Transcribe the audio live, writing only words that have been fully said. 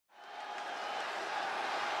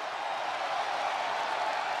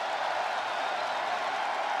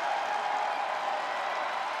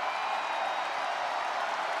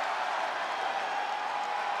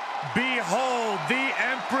behold the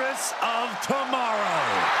Empress of Tomorrow,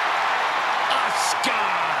 Asuka.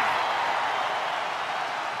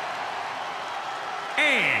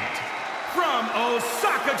 And from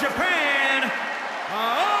Osaka, Japan,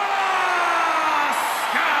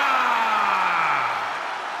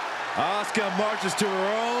 Asuka marches to her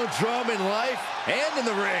own drum in life and in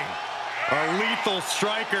the ring. A lethal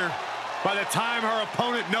striker. By the time her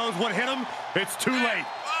opponent knows what hit him, it's too late.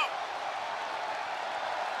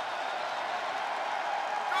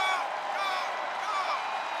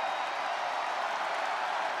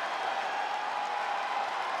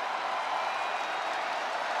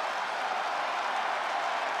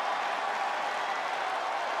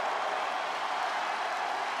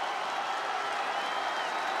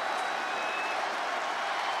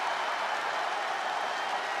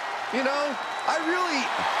 You know, I really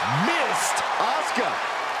missed Asuka.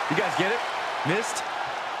 You guys get it? Missed?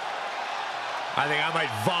 I think I might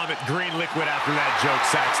vomit green liquid after that joke,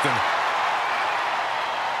 Saxton.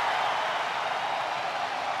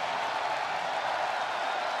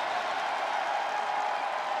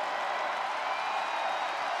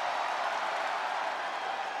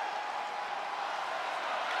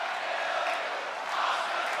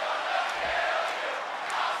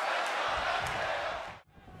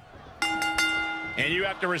 And you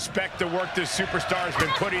have to respect the work this superstar has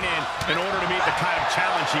been putting in order to meet the kind of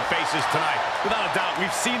challenge she faces tonight. Without a doubt,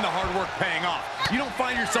 we've seen the hard work paying off. You don't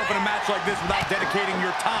find yourself in a match like this without dedicating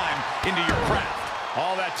your time into your craft.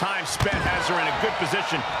 All that time spent has her in a good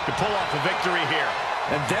position to pull off a victory here.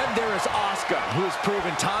 And then there is Asuka, who has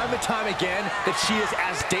proven time and time again that she is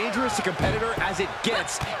as dangerous a competitor as it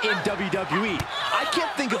gets in WWE. I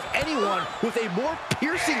can't think of anyone with a more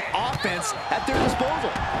piercing offense at their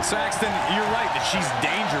disposal. Saxton, you're right that she's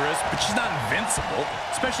dangerous, but she's not invincible,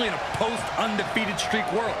 especially in a post-undefeated streak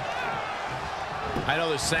world. I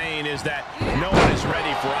know the saying is that no one is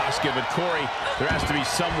ready for Asuka, but Corey, there has to be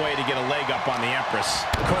some way to get a leg up on the Empress.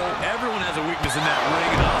 Cole, everyone has a weakness in that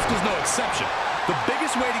ring, and Asuka's no exception. The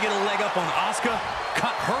biggest way to get a leg up on Asuka,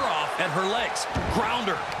 cut her off at her legs.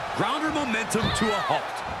 Ground her momentum to a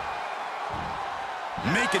halt.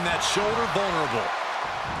 Making that shoulder vulnerable.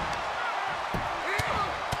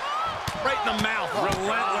 Right in the mouth,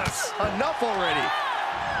 relentless. Enough already.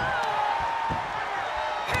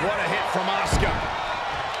 What a hit from Asuka.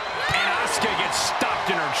 And Asuka gets stopped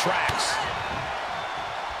in her tracks.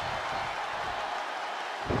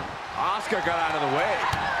 Asuka got out of the way.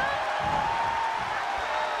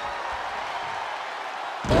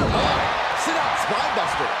 Sit out, spine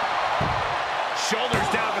buster. Shoulders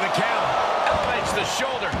down for the count. Elevates the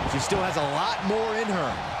shoulder. She still has a lot more in her.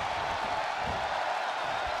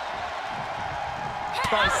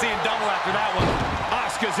 Probably seeing double after that one.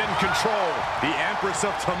 Asuka's in control. The Empress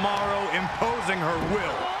of Tomorrow imposing her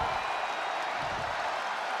will.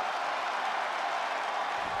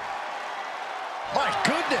 My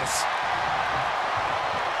goodness.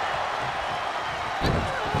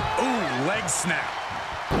 Ooh, leg snap.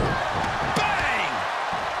 Bang!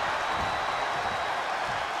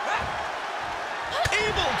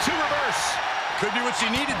 Able to reverse. Could be what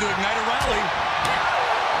she needed to ignite a rally.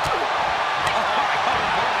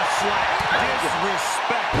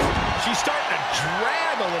 Disrespect. She's starting to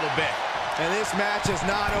drag a little bit. And this match is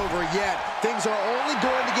not over yet. Things are only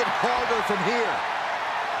going to get harder from here.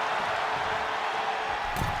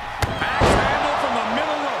 Axe handle from the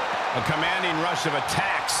middle rope. A commanding rush of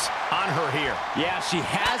attacks on her here. Yeah, she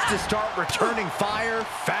has to start returning fire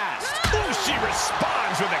fast. Ooh, she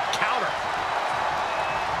responds with a counter.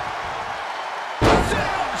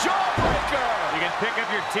 Down jawbreaker. You can pick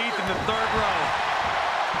up your teeth in the third row.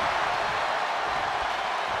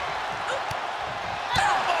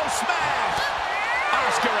 Smash!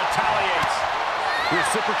 Asuka retaliates.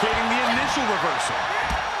 Reciprocating the initial reversal.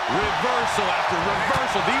 Reversal after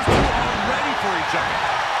reversal. These two are ready for each other.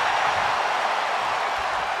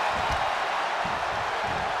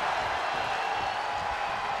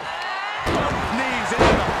 Both knees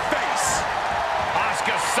into the face.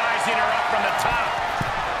 Asuka sizing her up from the top.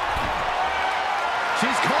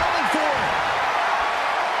 She's calling for it.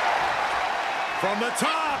 From the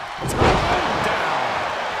top. Down.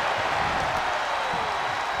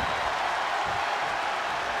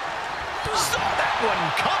 Saw that one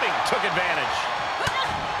coming, took advantage.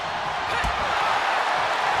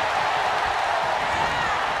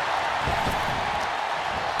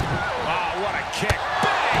 Oh, what a kick.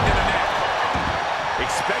 Bang to the neck.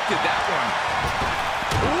 Expected that one.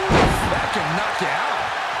 Ooh, that can knock you out.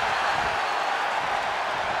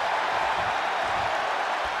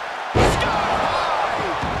 Sky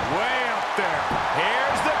high. Way up there.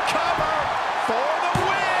 Here's the cover for the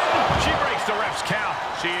win.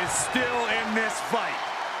 still in this fight.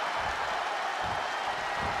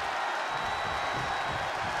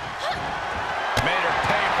 Made her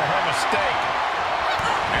pay for her mistake.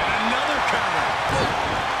 And another counter.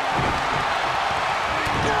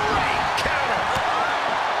 Great counter.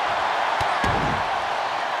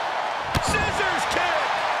 Scissors kick.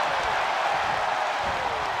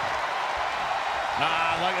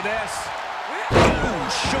 Look at this. Ooh,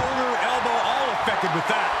 shoulder, elbow, all affected with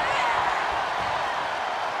that.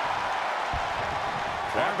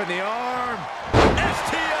 Wrapping the arm.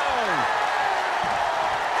 STO.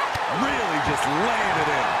 Really just laying it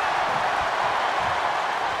in.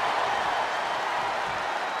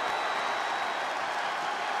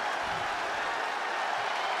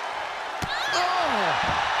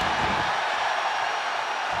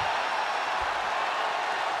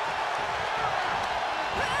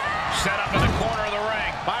 Set up in the corner of the ring.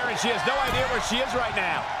 Byron, she has no idea where she is right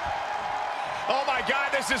now. Oh, my God,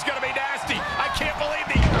 this is going to be nasty. I can't believe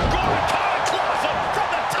the Gorilla Colossal from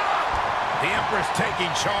the top. The Empress taking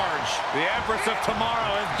charge. The Empress of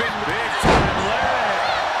Tomorrow has been big time led.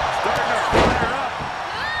 Starting to fire up.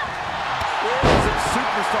 Some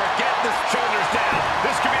superstar getting the shoulders down.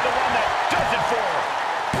 This could be the one that does it for her.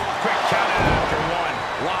 Quick count out after one.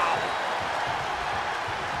 Wow.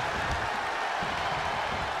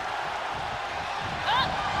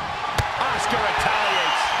 Asuka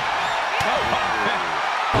retaliates.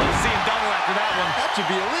 Seeing double after that one. That should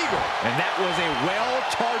be illegal. And that was a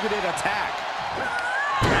well-targeted attack.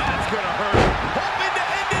 That's going to hurt. Hoping to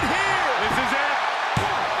end it here. This is it.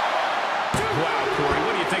 Wow, Corey,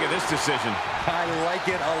 what do you think of this decision? I like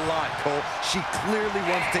it a lot, Cole. She clearly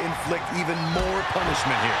wants to inflict even more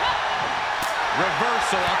punishment here.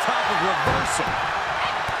 Reversal on top of reversal.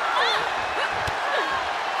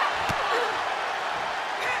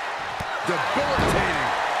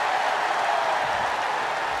 Debilitating.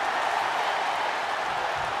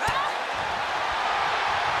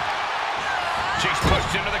 She's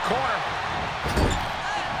pushed into the corner.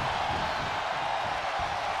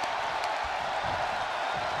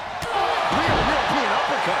 Real European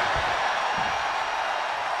uppercut.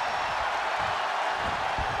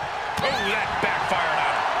 Oh, that backfired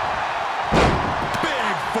on her.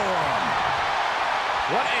 Big forearm.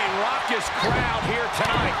 What a raucous crowd here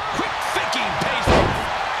tonight. Quick thinking pays off.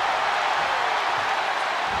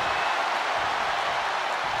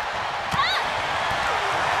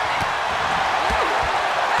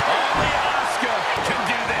 Only Asuka can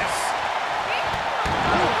do this.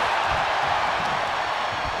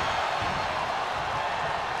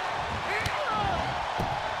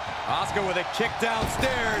 Asuka with a kick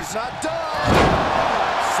downstairs. Not done.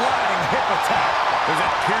 Sliding hip attack. There's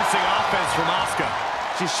that piercing offense from Asuka.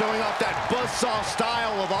 She's showing off that buzzsaw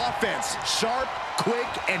style of offense. Sharp, quick,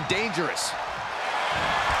 and dangerous.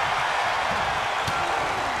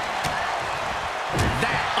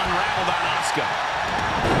 That unraveled on Asuka.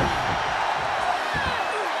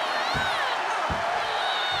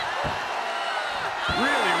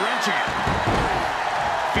 Really wrenching it.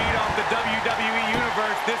 Feed off the WWE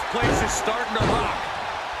Universe. This place is starting to rock.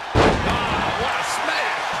 Ah, what a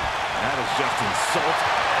smash. That is just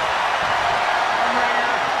insulting.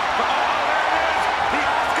 Ringer. Oh, there it is. The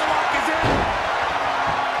Asuka lock is in.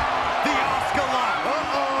 The Asuka lock.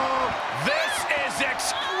 Uh-oh. This is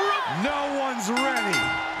No one's ready.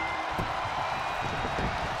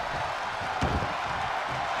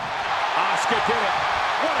 Asuka did it.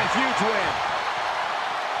 What a huge win.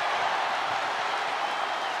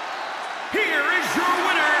 Here is your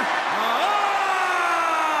winner,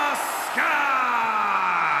 Asuka!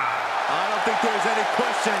 I don't think there's any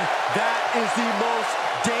question that is the most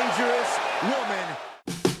dangerous woman